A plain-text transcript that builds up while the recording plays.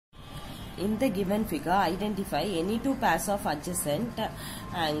in the given figure, identify any two pairs of adjacent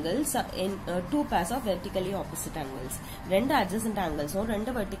angles in two pairs of vertically opposite angles. ரெண்டு adjacent angles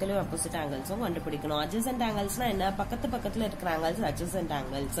ரெண்டு vertically opposite angles கண்டுபிடிக்கணும். adjacent angles என்ன பக்கத்துல இருக்கிற angles adjacent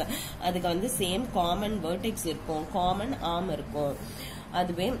angles. அதுக்கு வந்து same common vertex இருக்கும், common arm இருக்கும்.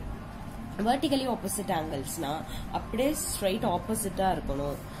 அதுவே vertically opposite angles na அப்படியே straight opposite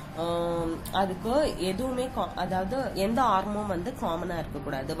இருக்கணும். அதுக்கு எதுவுமே அதாவது எந்த ஆர்மும் வந்து காமனா இருக்க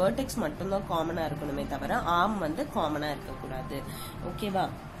கூடாது. வெர்டெக்ஸ் மட்டும் தான் காமனா இருக்கணுமே தவிர ஆர்ம் வந்து காமனா இருக்க கூடாது. ஓகேவா?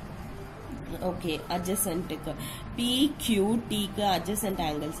 ஓகே, அட்ஜசன்ட்க்கு PQT க்கு அட்ஜசன்ட்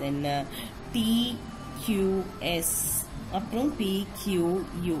ஆங்கிள்ஸ் என்ன? TQS அப்புறம்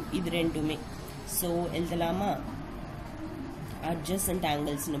PQU இது ரெண்டுமே. சோ எழுதலாமா? adjacent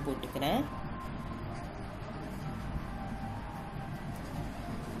angles னு போட்டுக்கிறேன்.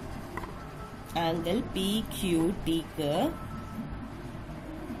 angle PQT க்கு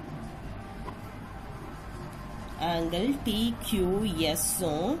angle TQS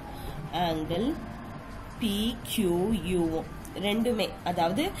angle PQU ரெண்டுமே,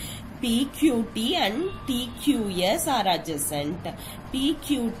 அதாவது PQT and TQS are adjacent,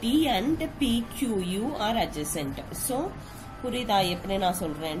 PQT and PQU are adjacent. so புரியுதா எப்படி நான்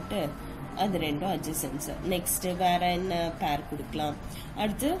சொல்றேன்ட்டு? அது ரெண்டும் adjacents. நெக்ஸ்ட் வேற என்ன பேர் கொடுக்கலாம்?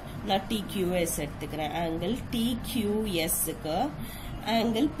 அடுத்து நான் TQS எடுத்துக்கிறேன். ஆங்கிள் TQS க்கு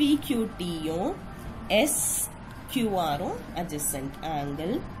ஆங்கிள் PQT யும் SQR ம் adjacent.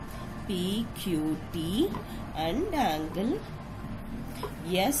 Angle PQT and angle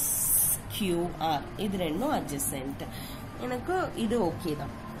SQR இது ரெண்டும் adjacent. எனக்கு இது ஓகே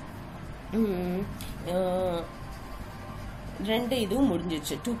தான். ரெண்டு இதுவும்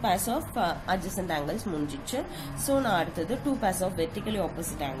முடிஞ்சிச்சு. two pairs of adjacent angles முடிஞ்சிச்சு. சோ நான் அடுத்தது two pairs of vertically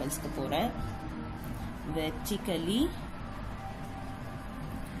opposite angles க்கு போறேன். vertically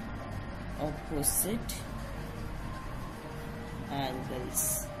opposite angles.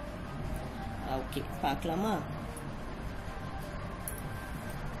 ஓகே, பார்க்கலாமா?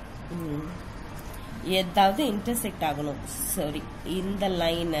 ஏதாவது இன்டர்செக்ட் ஆகணும். சரி, இந்த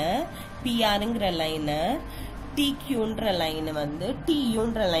லைனை பிஆர்ங்கிற லைனை TQன்ற லைன் வந்து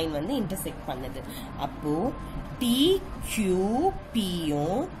TUன்ற லைன் வந்து இன்டர்செக்ட் பண்ணுது. அப்போ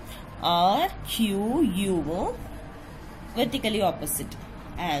TQPயும் RQUவும் vertically opposite.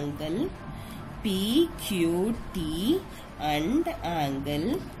 angle PQT and angle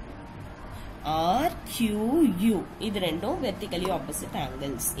RQU இது ரெண்டும் vertically opposite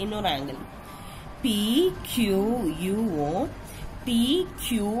angles. இன்னொரு angle PQUவும்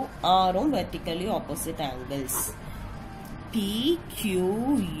PQR vertically opposite angles.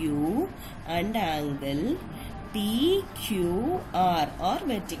 PQU and angle TQR are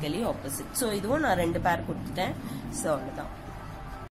vertically opposite. So இதுவும் நான் ரெண்டு பேர் கொடுத்துட்டேன். So அவ்வளவுதான்.